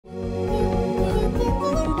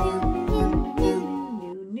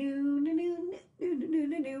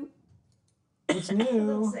What's new? A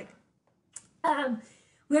little sick.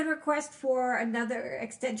 We had a request for another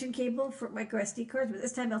extension cable for microSD cards, but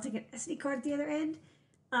this time I'll take an SD card at the other end.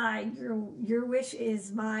 Your wish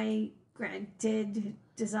is my granted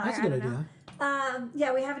desire. That's a good idea.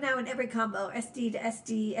 Yeah, we have it now in every combo: SD to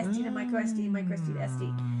SD, SD to microSD, microSD to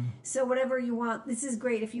SD. So whatever you want. This is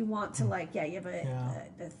great if you want to you have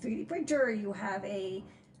a 3D printer, or you have a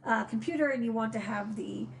computer, and you want to have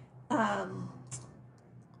the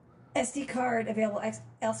SD card available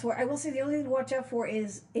elsewhere. I will say the only thing to watch out for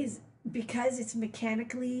is because it's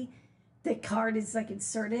mechanically, the card is like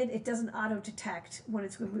inserted, it doesn't auto detect when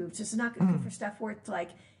it's removed. So it's not good for stuff where it's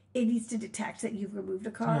like it needs to detect that you've removed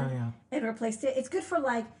a card and replaced it. It's good for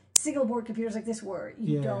like single board computers like this where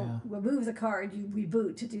you don't remove the card, you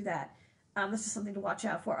reboot to do that. This is something to watch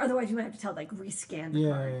out for. Otherwise, you might have to tell rescan the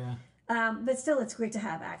card. But still, it's great to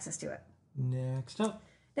have access to it. Next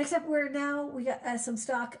up, we got some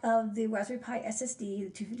stock of the Raspberry Pi SSD, the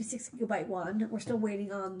 256 gigabyte one. We're still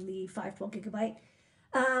waiting on the 512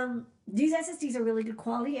 gigabyte. These SSDs are really good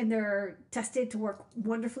quality, and they're tested to work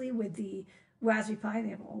wonderfully with the Raspberry Pi. They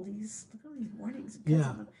have all these warnings.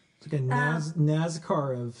 Yeah, it's like a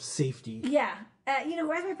NASCAR of safety. Yeah,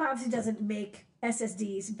 Raspberry Pi obviously doesn't make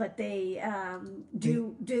SSDs, but they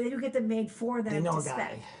do get them made for them to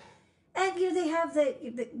spec. And they have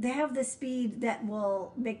the speed that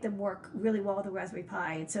will make them work really well with the Raspberry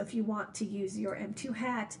Pi. And so if you want to use your M2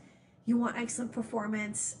 hat, you want excellent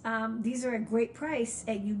performance, these are a great price,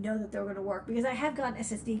 and you know that they're going to work. Because I have gotten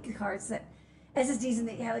SSDs and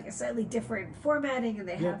they have like a slightly different formatting, and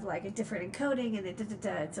they have like a different encoding, and it's a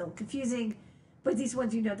little confusing. But these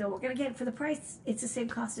ones, they'll work. And again, for the price, it's the same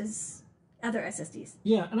cost as other SSDs.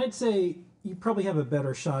 Yeah, and I'd say you probably have a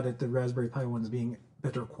better shot at the Raspberry Pi ones being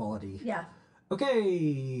better quality. Yeah.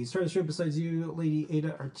 Okay, start the show besides you, Lady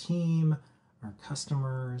Ada, our team, our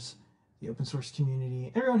customers, the open source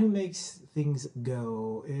community, everyone who makes things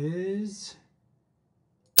go is...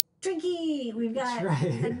 Trinkey! We've got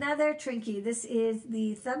another Trinkey. This is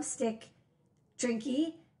the Thumbstick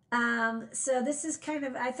Trinkey. So this is kind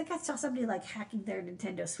of, I think I saw somebody like hacking their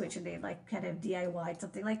Nintendo Switch, and they like kind of DIY'd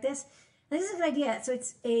something like this. And this is a good idea. So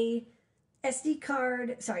it's a SD card,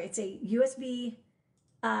 it's a USB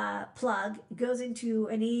plug. It goes into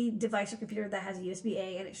any device or computer that has a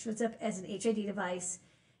USB-A, and it shows up as an HID device.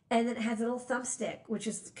 And then it has a little thumbstick, which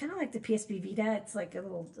is kind of like the PSP Vita. It's like a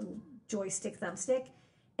little joystick thumbstick,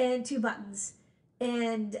 and 2 buttons.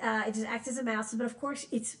 And it just acts as a mouse. But of course,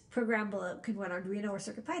 it's programmable. It could run Arduino or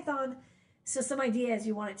CircuitPython. So some idea is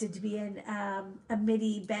you want it to be in a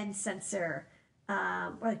MIDI bend sensor,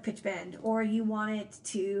 or like pitch bend, or you want it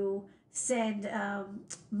to send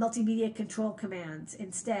multimedia control commands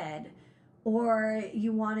instead, or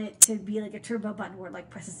you want it to be like a turbo button where it like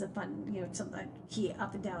presses a button, something like key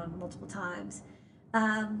up and down multiple times,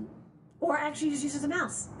 or actually just uses a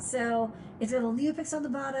mouse. So it's got a little NeoPix on the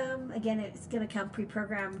bottom. Again, it's going to come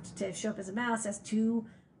pre-programmed to show up as a mouse. It has 2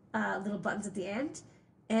 little buttons at the end,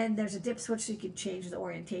 and there's a dip switch so you can change the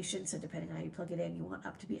orientation. So depending on how you plug it in, you want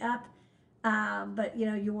up to be up. But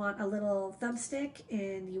you want a little thumbstick,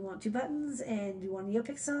 and you want 2 buttons, and you want a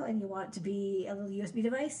NeoPixel, and you want it to be a little USB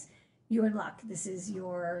device. You're in luck. This is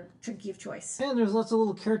your Trinkey of choice. And there's lots of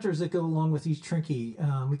little characters that go along with each Trinkey.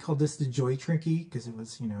 We called this the Joy Trinkey because it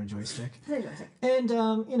was, a joystick. And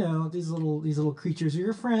these little creatures are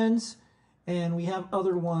your friends. And we have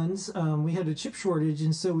other ones. We had a chip shortage,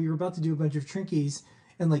 and so we were about to do a bunch of Trinkeys,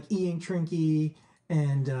 and like E-Ink Trinkey.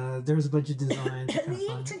 And there was a bunch of designs. The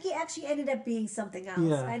E-Ink Trinkey actually ended up being something else.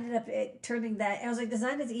 Yeah. I ended up turning that. I was like,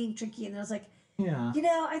 designed as E-Ink Trinkey, and I was like,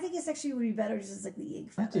 I think this actually would be better just as like the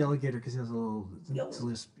E-Ink feather. That's the alligator because it has a little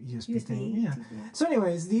USB thing. Yeah. So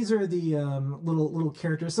anyways, these are the little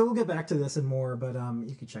characters. So we'll get back to this and more, but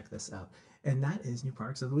you can check this out. And that is New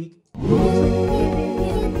Products of the Week.